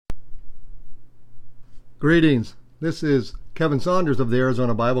Greetings. This is Kevin Saunders of the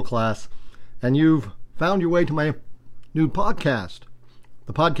Arizona Bible Class, and you've found your way to my new podcast.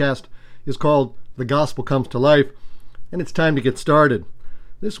 The podcast is called The Gospel Comes to Life, and it's time to get started.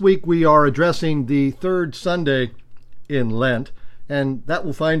 This week we are addressing the third Sunday in Lent, and that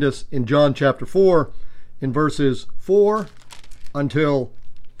will find us in John chapter 4, in verses 4 until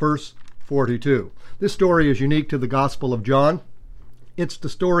verse 42. This story is unique to the Gospel of John. It's the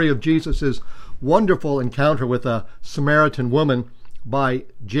story of Jesus' wonderful encounter with a Samaritan woman by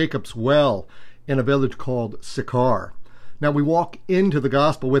Jacob's well in a village called Sychar. Now we walk into the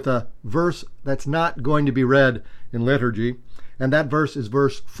Gospel with a verse that's not going to be read in liturgy, and that verse is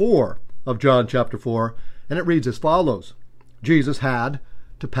verse 4 of John chapter 4, and it reads as follows. Jesus had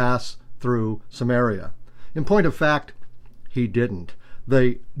to pass through Samaria. In point of fact, he didn't.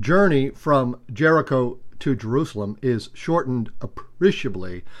 The journey from Jericho to Jerusalem is shortened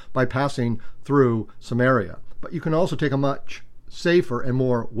appreciably by passing through Samaria. But you can also take a much safer and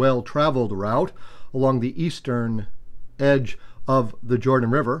more well-traveled route along the eastern edge of the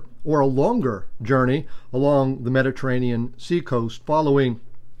Jordan River, or a longer journey along the Mediterranean seacoast following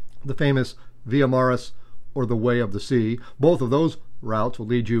the famous Via Maris, or the Way of the Sea. Both of those routes will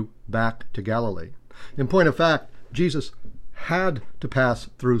lead you back to Galilee. In point of fact, Jesus had to pass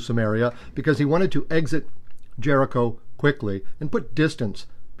through Samaria because he wanted to exit Jericho quickly and put distance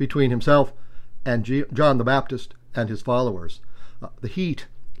between himself and John the Baptist and his followers. The heat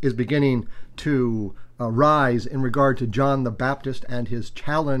is beginning to rise in regard to John the Baptist and his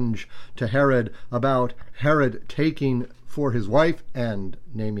challenge to Herod about Herod taking for his wife and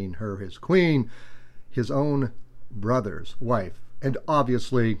naming her his queen his own brother's wife, and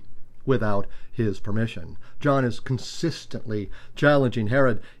obviously without his permission. John is consistently challenging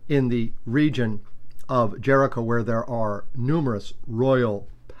Herod in the region of Jericho, where there are numerous royal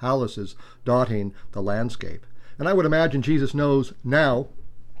palaces dotting the landscape. And I would imagine Jesus knows now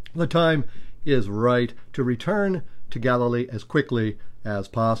the time is right to return to Galilee as quickly as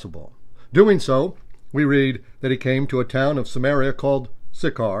possible. Doing so, we read that he came to a town of Samaria called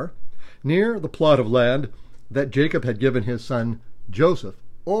Sychar, near the plot of land that Jacob had given his son Joseph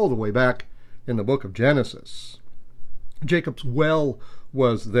all the way back in the book of Genesis. Jacob's well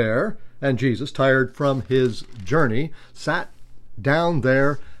was there, and Jesus, tired from his journey, sat down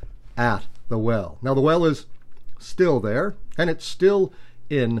there at the well. Now the well is still there, and it's still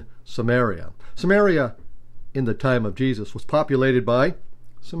in Samaria. Samaria, in the time of Jesus, was populated by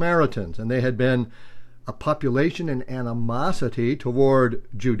Samaritans, and they had been a population in animosity toward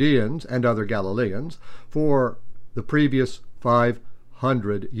Judeans and other Galileans for the previous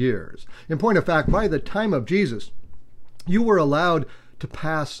 500 years. In point of fact, by the time of Jesus, you were allowed to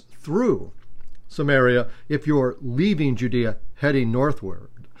pass through Samaria if you're leaving Judea heading northward,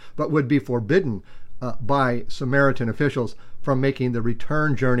 but would be forbidden by Samaritan officials from making the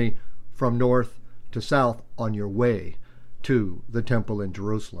return journey from north to south on your way to the temple in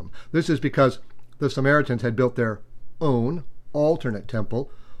Jerusalem. This is because the Samaritans had built their own alternate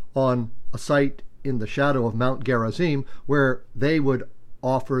temple on a site in the shadow of Mount Gerizim, where they would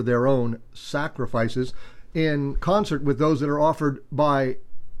offer their own sacrifices in concert with those that are offered by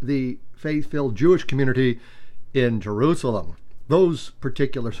the faith-filled Jewish community in Jerusalem. Those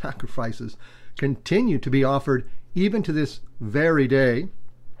particular sacrifices continue to be offered even to this very day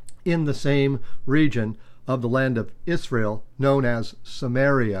in the same region of the land of Israel known as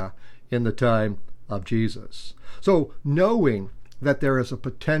Samaria in the time of Jesus. So knowing that there is a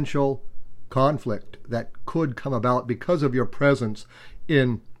potential conflict that could come about because of your presence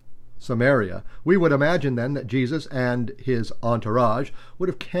in Samaria, we would imagine then that Jesus and his entourage would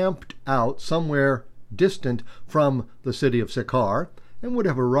have camped out somewhere distant from the city of Sychar and would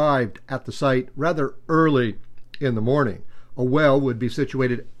have arrived at the site rather early in the morning. A well would be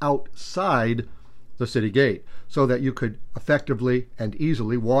situated outside the city gate so that you could effectively and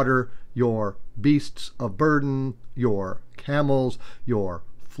easily water your beasts of burden, your camels, your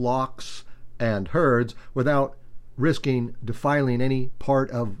flocks and herds without risking defiling any part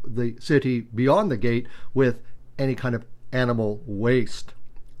of the city beyond the gate with any kind of animal waste.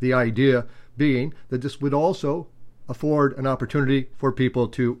 The idea being that this would also afford an opportunity for people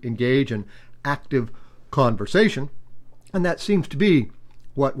to engage in active conversation, and that seems to be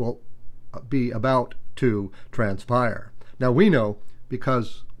what will be about to transpire. Now we know,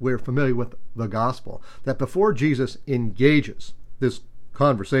 because we're familiar with the gospel, that before Jesus engages this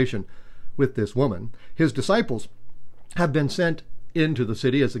conversation with this woman, his disciples have been sent into the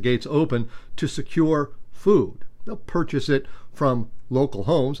city as the gates open to secure food. They'll purchase it from local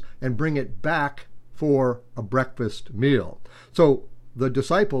homes and bring it back for a breakfast meal. So the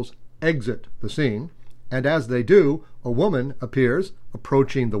disciples exit the scene, And as they do, a woman appears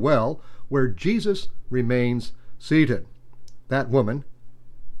approaching the well where Jesus remains seated. That woman,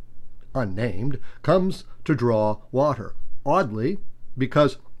 unnamed, comes to draw water. Oddly,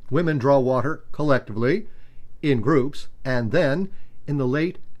 because women draw water collectively, in groups, and then in the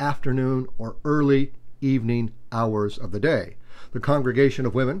late afternoon or early evening hours of the day. The congregation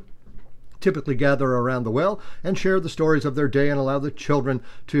of women typically gather around the well and share the stories of their day and allow the children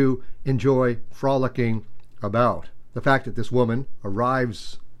to enjoy frolicking about. The fact that this woman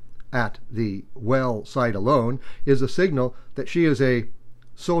arrives at the well site alone is a signal that she is a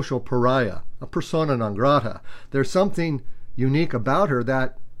social pariah, a persona non grata. There's something unique about her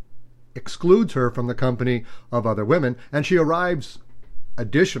that excludes her from the company of other women, and she arrives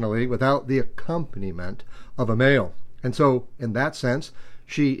additionally without the accompaniment of a male. And so, in that sense,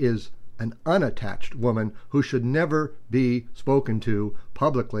 she is an unattached woman who should never be spoken to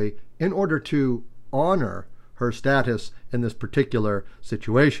publicly in order to honor her status in this particular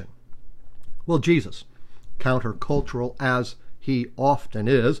situation. Well, Jesus, countercultural as he often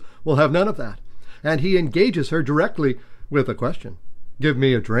is, will have none of that. And he engages her directly with a question. "Give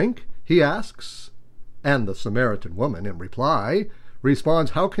me a drink?" he asks. And the Samaritan woman, in reply,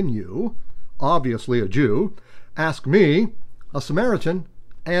 responds, "How can you, obviously a Jew, ask me, a Samaritan,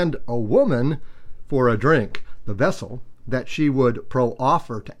 and a woman for a drink?" The vessel that she would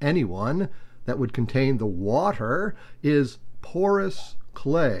proffer to anyone that would contain the water is porous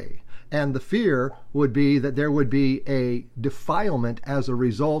clay, and the fear would be that there would be a defilement as a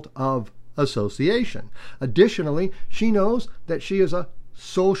result of association. Additionally, she knows that she is a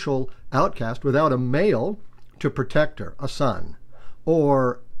social outcast without a male to protect her, a son,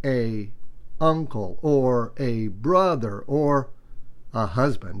 or a uncle, or a brother, or a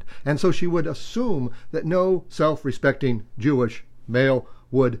husband. And so she would assume that no self-respecting Jewish male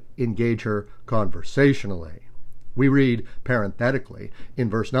would engage her conversationally. We read parenthetically in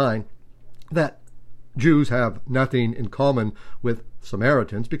verse 9 that Jews have nothing in common with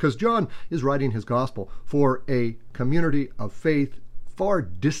Samaritans because John is writing his gospel for a community of faith far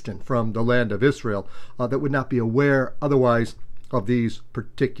distant from the land of Israel that would not be aware otherwise of these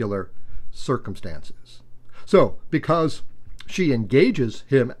particular circumstances. So, because she engages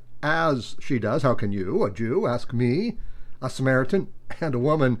him as she does, "How can you, a Jew, ask me, a Samaritan, and a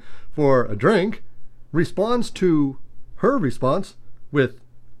woman for a drink?" responds to her response with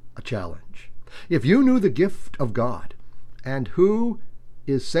a challenge. If you knew the gift of God and who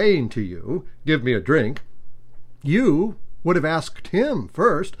is saying to you, "Give me a drink," you would have asked him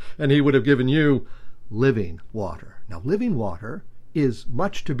first, and he would have given you living water. Now, living water is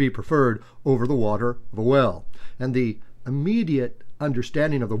much to be preferred over the water of a well. And the immediate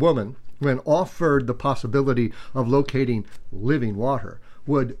understanding of the woman, when offered the possibility of locating living water,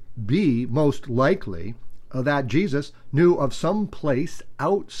 would be most likely that Jesus knew of some place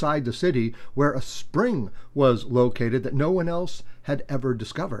outside the city where a spring was located that no one else had ever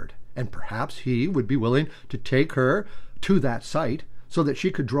discovered. And perhaps he would be willing to take her to that site so that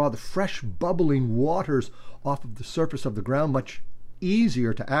she could draw the fresh bubbling waters off of the surface of the ground much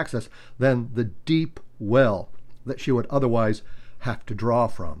easier to access than the deep well that she would otherwise have to draw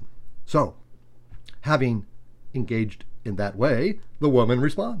from. So, having engaged in that way, the woman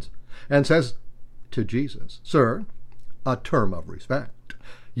responds and says to Jesus, "Sir, a term of respect,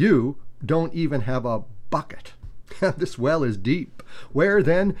 you don't even have a bucket. This well is deep. Where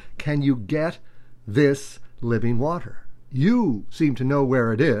then can you get this living water? You seem to know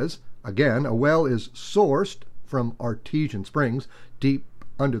where it is." Again, a well is sourced from artesian springs deep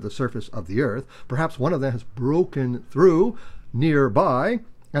under the surface of the earth. Perhaps one of them has broken through nearby,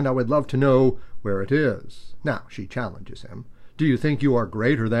 and I would love to know where it is. Now, she challenges him. "Do you think you are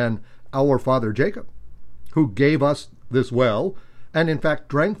greater than our father Jacob, who gave us this well, and in fact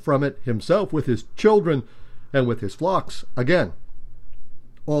drank from it himself with his children and with his flocks?" Again,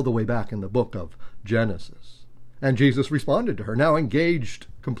 all the way back in the book of Genesis. And Jesus responded to her, now engaged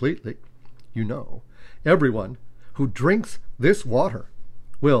completely. "You know, everyone who drinks this water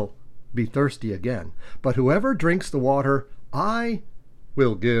will be thirsty again, but whoever drinks the water I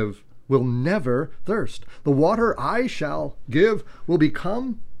will give will never thirst. The water I shall give will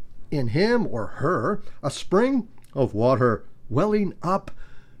become in him or her a spring of water welling up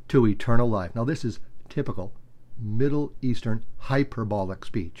to eternal life." Now, this is typical Middle Eastern hyperbolic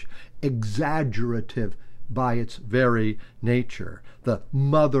speech, exaggerative by its very nature, the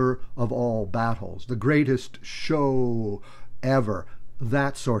mother of all battles, the greatest show ever,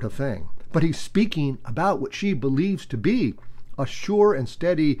 that sort of thing. But he's speaking about what she believes to be a sure and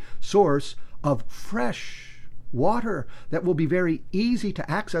steady source of fresh water that will be very easy to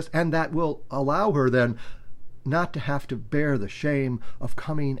access and that will allow her then not to have to bear the shame of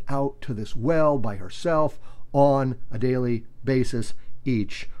coming out to this well by herself on a daily basis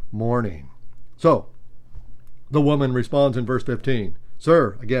each morning. So, the woman responds in verse 15,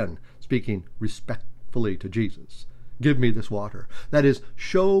 "Sir," again, speaking respectfully to Jesus, "give me this water." That is,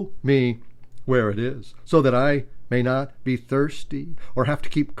 show me where it is, so that I may not be thirsty or have to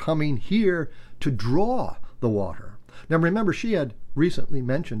keep coming here to draw the water. Now remember, she had recently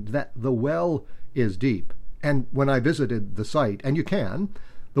mentioned that the well is deep. And when I visited the site, and you can,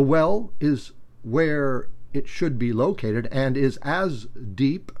 the well is where it should be located and is as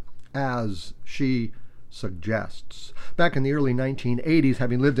deep as she suggests. Back in the early 1980s,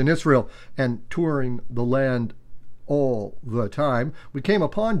 having lived in Israel and touring the land all the time, we came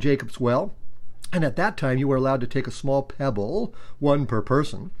upon Jacob's well, and at that time you were allowed to take a small pebble, one per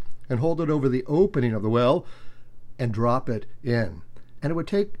person, and hold it over the opening of the well and drop it in. And it would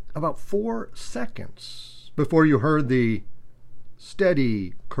take about 4 seconds before you heard the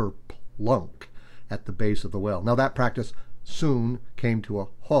steady kerplunk at the base of the well. Now that practice soon came to a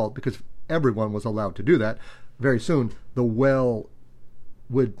halt because everyone was allowed to do that. Very soon the well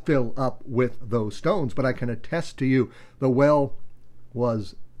would fill up with those stones, but I can attest to you the well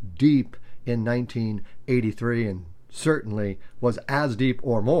was deep in 1983 and certainly was as deep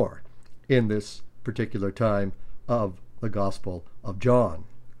or more in this particular time of the Gospel of John.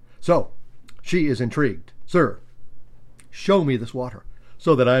 So she is intrigued. "Sir, show me this water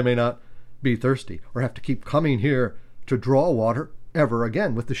so that I may not be thirsty or have to keep coming here to draw water ever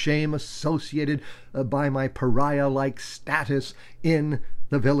again with the shame associated by my pariah-like status in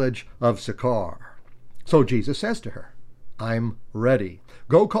the village of Sychar." So Jesus says to her, "I'm ready.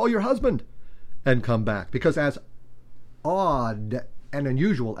 Go call your husband and come back." Because as odd and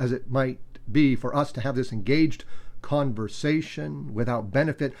unusual as it might be for us to have this engaged conversation without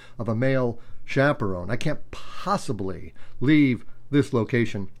benefit of a male chaperone, I can't possibly leave this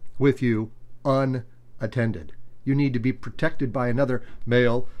location with you unattended. You need to be protected by another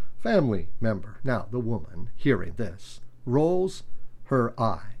male family member. Now, the woman, hearing this, rolls her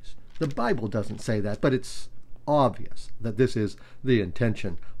eyes. The Bible doesn't say that, but it's obvious that this is the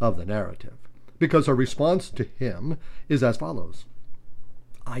intention of the narrative, because her response to him is as follows: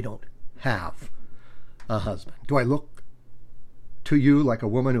 "I don't have a husband." Do I look to you like a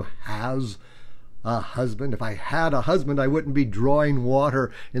woman who has a husband? If I had a husband, I wouldn't be drawing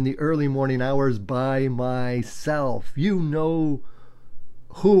water in the early morning hours by myself. You know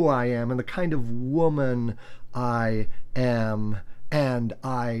who I am and the kind of woman I am, and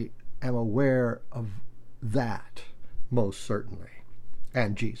I am aware of that most certainly.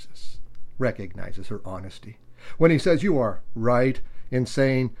 And Jesus recognizes her honesty when he says, "You are right in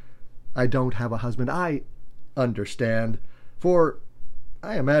saying I don't have a husband. I understand, for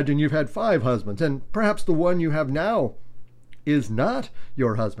I imagine you've had 5 husbands, and perhaps the one you have now is not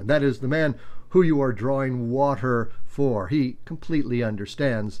your husband. That is the man who you are drawing water for." He completely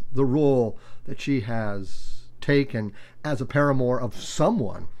understands the role that she has taken as a paramour of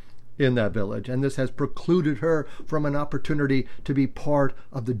someone in that village, and this has precluded her from an opportunity to be part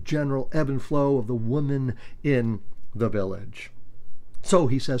of the general ebb and flow of the women in the village. So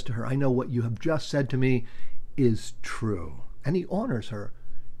he says to her, "I know what you have just said to me is true." And he honors her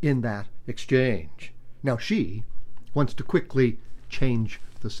in that exchange. Now she wants to quickly change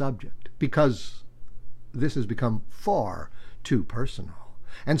the subject because this has become far too personal.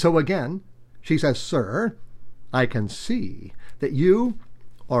 And so again, she says, "Sir, I can see that you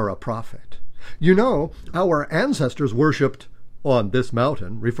are a prophet. You know, our ancestors worshipped on this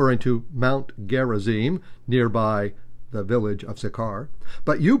mountain," referring to Mount Gerizim, nearby the village of Sychar.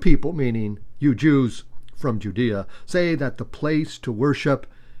 "But you people," meaning you Jews from Judea, "say that the place to worship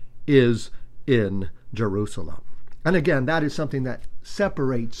is in Jerusalem." And again, that is something that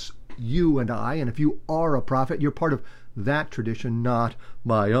separates you and I, and if you are a prophet, you're part of that tradition, not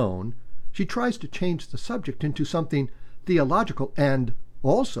my own. She tries to change the subject into something theological and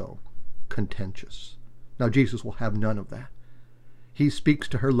also contentious. Now, Jesus will have none of that. He speaks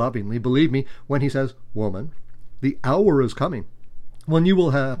to her lovingly, believe me, when he says, "Woman, the hour is coming when you will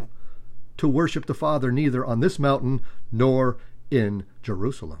have to worship the Father neither on this mountain nor in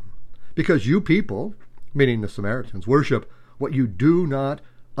Jerusalem. Because you people," meaning the Samaritans, "worship what you do not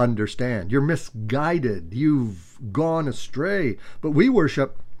understand. You're misguided. You've gone astray. But we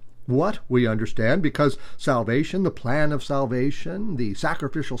worship what we understand, because salvation, the plan of salvation, the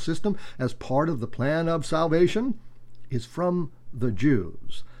sacrificial system as part of the plan of salvation, is from the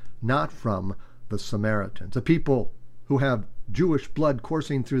Jews, not from the Samaritans, a people who have Jewish blood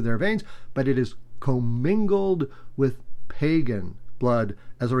coursing through their veins, but it is commingled with pagan blood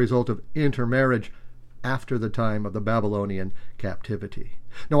as a result of intermarriage after the time of the Babylonian captivity.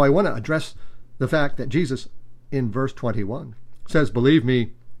 Now, I want to address the fact that Jesus, in verse 21, says, "Believe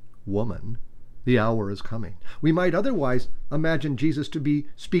me, woman, the hour is coming." We might otherwise imagine Jesus to be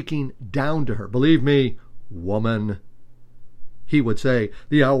speaking down to her. "Believe me, woman," he would say,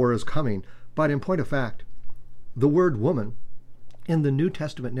 "the hour is coming." But in point of fact, the word woman in the New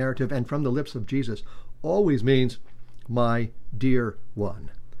Testament narrative and from the lips of Jesus always means my dear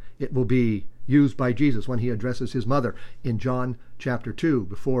one. It will be used by Jesus when he addresses his mother in John chapter 2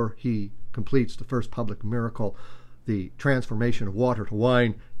 before he completes the first public miracle, the transformation of water to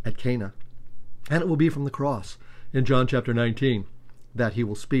wine at Cana. And it will be from the cross in John chapter 19 that he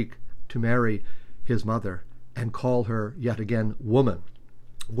will speak to Mary, his mother, and call her yet again woman,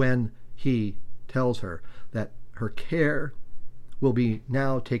 when he tells her that her care will be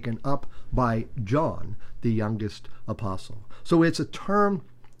now taken up by John, the youngest apostle. So it's a term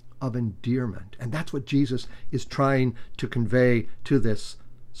of endearment, and that's what Jesus is trying to convey to this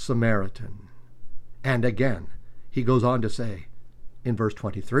Samaritan. And again, he goes on to say in verse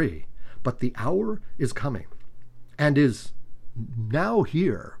 23, "But the hour is coming, and is now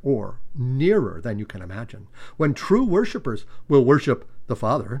here," or nearer than you can imagine, "when true worshipers will worship the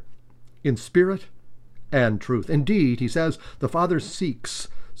Father in spirit and truth." Indeed, he says, the Father seeks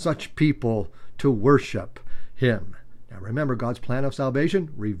such people to worship him. Now remember, God's plan of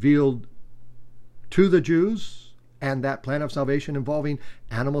salvation revealed to the Jews, and that plan of salvation involving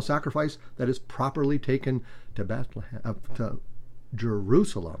animal sacrifice that is properly taken to Bethlehem, to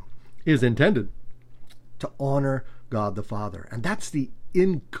Jerusalem, is intended to honor God the Father. And that's the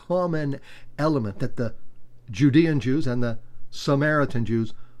in common element that the Judean Jews and the Samaritan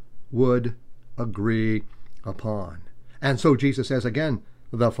Jews would agree upon. And so Jesus says again,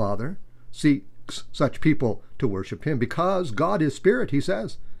 the Father seeks such people to worship him, because God is spirit, he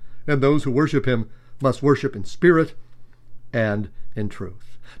says, and those who worship him must worship in spirit and in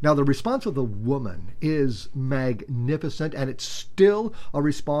truth. Now, the response of the woman is magnificent, and it's still a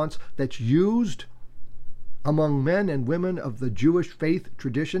response that's used among men and women of the Jewish faith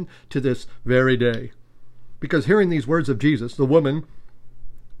tradition to this very day. Because hearing these words of Jesus, the woman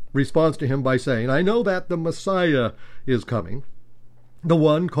responds to him by saying, "I know that the Messiah is coming, the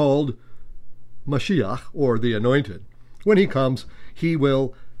one called Mashiach, or the Anointed. When he comes, he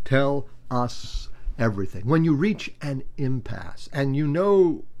will tell us everything." When you reach an impasse and you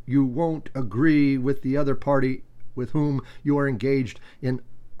know you won't agree with the other party with whom you are engaged in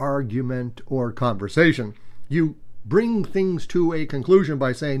argument or conversation, you bring things to a conclusion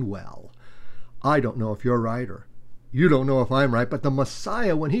by saying, "Well, I don't know if you're right, or you don't know if I'm right, but the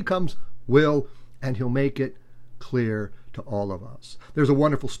Messiah, when he comes, will, and he'll make it clear to all of us." There's a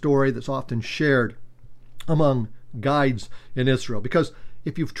wonderful story that's often shared among guides in Israel, because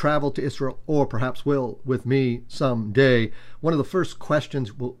if you've traveled to Israel, or perhaps will with me someday, one of the first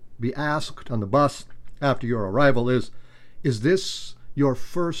questions will be asked on the bus after your arrival is this your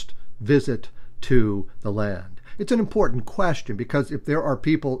first visit to the land? It's an important question, because if there are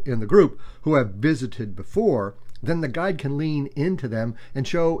people in the group who have visited before, then the guide can lean into them and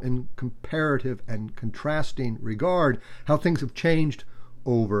show in comparative and contrasting regard how things have changed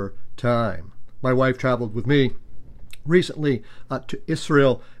over time. My wife traveled with me recently to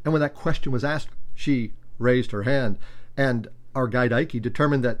Israel, and when that question was asked, she raised her hand, and our guide Ike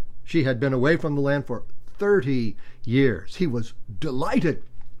determined that she had been away from the land for 30 years. He was delighted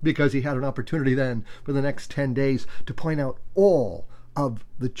because he had an opportunity then for the next 10 days to point out all of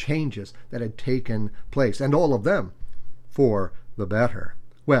the changes that had taken place, and all of them for the better.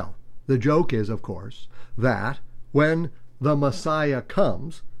 Well, the joke is, of course, that when the Messiah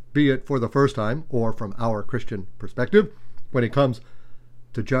comes, be it for the first time or from our Christian perspective, when he comes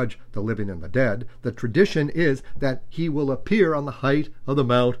to judge the living and the dead, the tradition is that he will appear on the height of the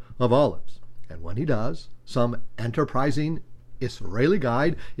Mount of Olives. And when he does, some enterprising Israeli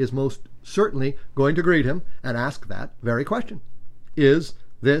guide is most certainly going to greet him and ask that very question. Is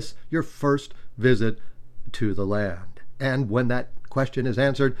this your first visit to the land? And when that question is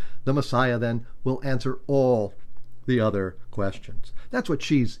answered, the Messiah then will answer all the other questions. That's what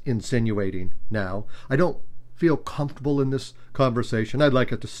she's insinuating now. I don't feel comfortable in this conversation. I'd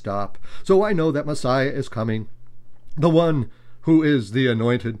like it to stop. So I know that Messiah is coming, the one who is the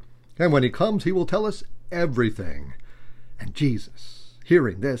Anointed. And when he comes, he will tell us everything. And Jesus,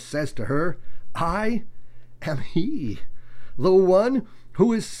 hearing this, says to her, "I am he, the one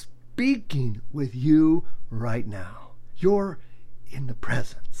who is speaking with you right now. You're in the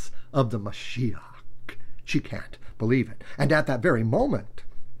presence of the Mashiach." She can't believe it. And at that very moment,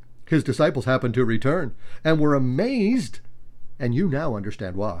 his disciples happened to return and were amazed, and you now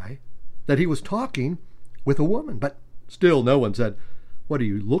understand why, that he was talking with a woman. But still no one said, "What are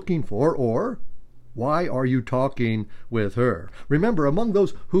you looking for?" or "Why are you talking with her?" Remember, among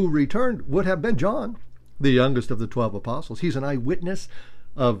those who returned would have been John, the youngest of the 12 apostles. He's an eyewitness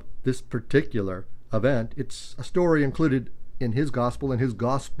of this particular event. It's a story included in his gospel and his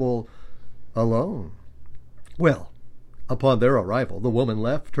gospel alone. Well, upon their arrival, the woman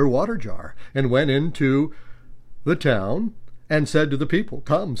left her water jar and went into the town and said to the people,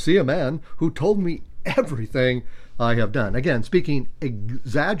 "Come, see a man who told me everything I have done." Again, speaking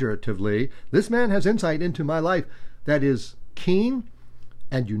exaggeratively, this man has insight into my life that is keen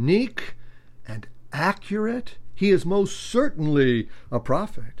and unique and accurate. He is most certainly a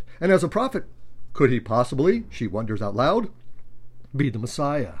prophet. And as a prophet, could he possibly, she wonders out loud, be the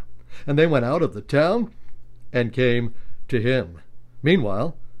Messiah? And they went out of the town and came to him.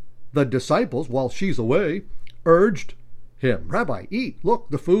 Meanwhile, the disciples, while she's away, urged him, "Rabbi, eat. Look,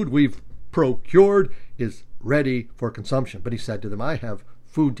 the food we've procured is ready for consumption." But he said to them, "I have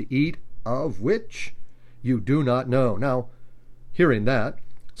food to eat of which you do not know." Now, hearing that,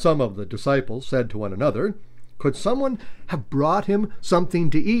 some of the disciples said to one another, "Could someone have brought him something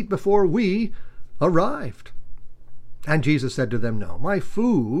to eat before we arrived?" And Jesus said to them, "No, my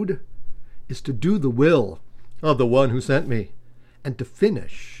food is to do the will of the one who sent me and to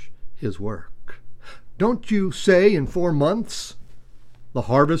finish his work. Don't you say in 4 months the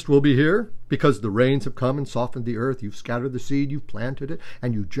harvest will be here? Because the rains have come and softened the earth. You've scattered the seed, you've planted it,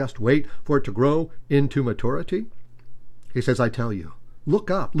 and you just wait for it to grow into maturity?" He says, "I tell you, look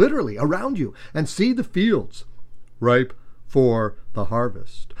up, literally, around you, and see the fields ripe for the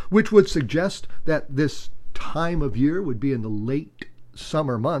harvest," which would suggest that this time of year would be in the late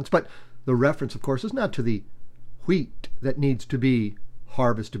summer months. But the reference, of course, is not to the wheat that needs to be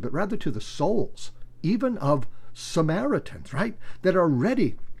harvested, but rather to the souls, even of Samaritans, right, that are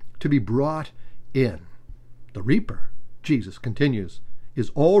ready to be brought in. The reaper, Jesus continues, is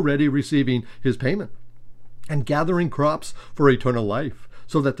already receiving his payment and gathering crops for eternal life,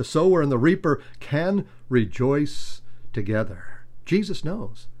 so that the sower and the reaper can rejoice together. Jesus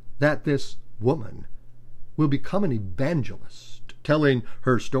knows that this woman will become an evangelist, telling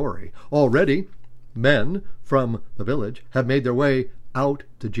her story. Already, men from the village have made their way out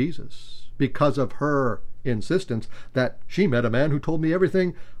to Jesus because of her insistence that she met a man who told me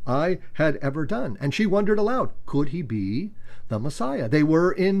everything I had ever done. And she wondered aloud, could he be the Messiah? They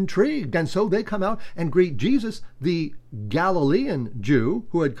were intrigued, and so they come out and greet Jesus, the Galilean Jew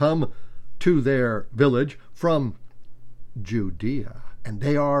who had come to their village from Judea, and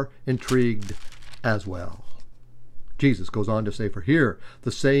they are intrigued as well. Jesus goes on to say, "For here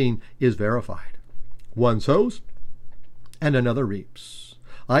the saying is verified. One sows and another reaps.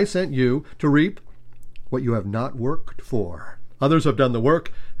 I sent you to reap what you have not worked for. Others have done the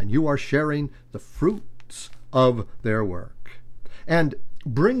work, and you are sharing the fruits of their work." And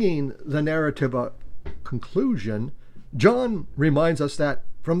bringing the narrative a conclusion, John reminds us that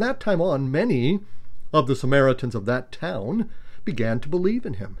from that time on, many of the Samaritans of that town began to believe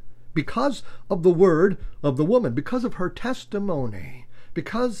in him because of the word of the woman, because of her testimony,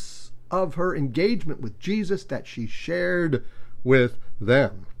 because of her engagement with Jesus that she shared with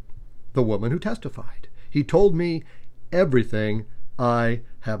them. The woman who testified, "He told me everything I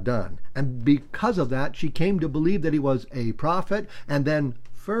have done." And because of that, she came to believe that he was a prophet, and then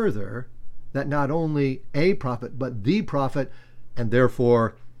further, that not only a prophet, but the prophet, and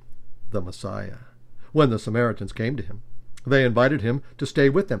therefore the Messiah. When the Samaritans came to him, they invited him to stay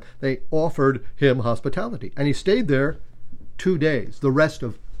with them. They offered him hospitality, and he stayed there 2 days, the rest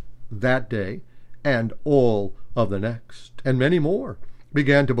of that day and all of the next. And many more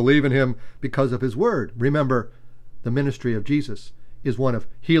began to believe in him because of his word. Remember, the ministry of Jesus is one of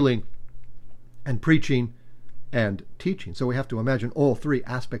healing and preaching and teaching. So we have to imagine all three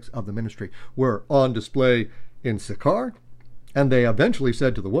aspects of the ministry were on display in Sychar. And they eventually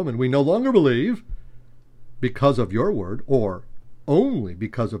said to the woman, "We no longer believe because of your word, or only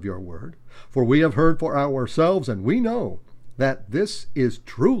because of your word, for we have heard for ourselves, and we know that this is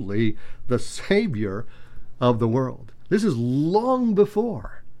truly the Savior of the world." This is long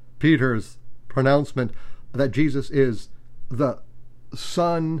before Peter's pronouncement that Jesus is the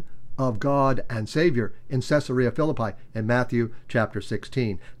Son of God and Savior in Caesarea Philippi in Matthew chapter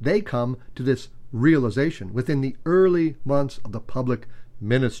 16. They come to this realization within the early months of the public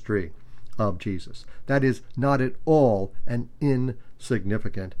ministry of Jesus. That is not at all an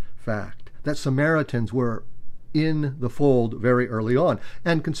insignificant fact, that Samaritans were in the fold very early on.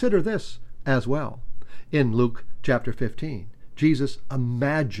 And consider this as well. In Luke chapter 15, Jesus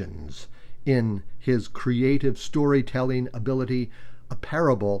imagines in his creative storytelling ability a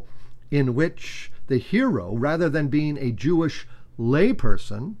parable in which the hero, rather than being a Jewish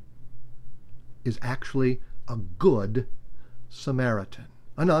layperson, is actually a good Samaritan.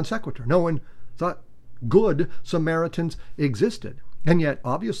 A non sequitur. No one thought good Samaritans existed. And yet,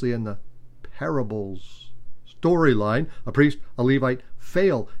 obviously, in the parable's storyline, a priest, a Levite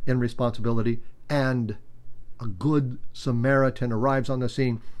fail in responsibility, and a good Samaritan arrives on the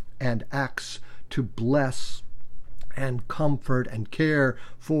scene and acts to bless and comfort and care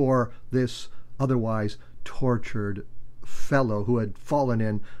for this otherwise tortured fellow who had fallen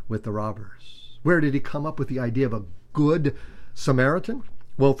in with the robbers. Where did he come up with the idea of a good Samaritan?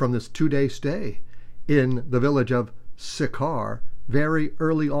 Well, from this 2-day stay in the village of Sychar, very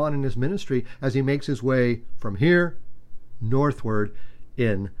early on in his ministry, as he makes his way from here northward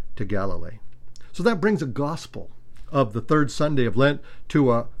into Galilee. So that brings the gospel of the third Sunday of Lent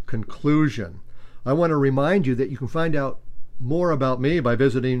to a conclusion. I want to remind you that you can find out more about me by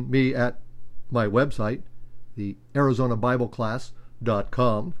visiting me at my website, the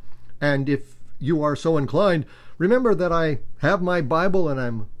ArizonaBibleClass.com. And if you are so inclined, remember that I have my Bible and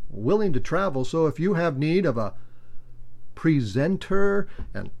I'm willing to travel. So if you have need of a presenter,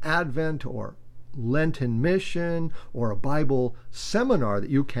 an Advent or Lenten mission, or a Bible seminar that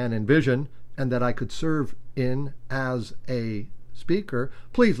you can envision and that I could serve in as a speaker,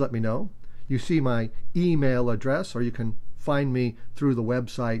 please let me know. You see my email address, or you can find me through the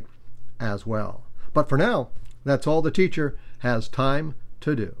website as well. But for now, that's all the teacher has time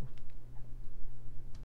to do.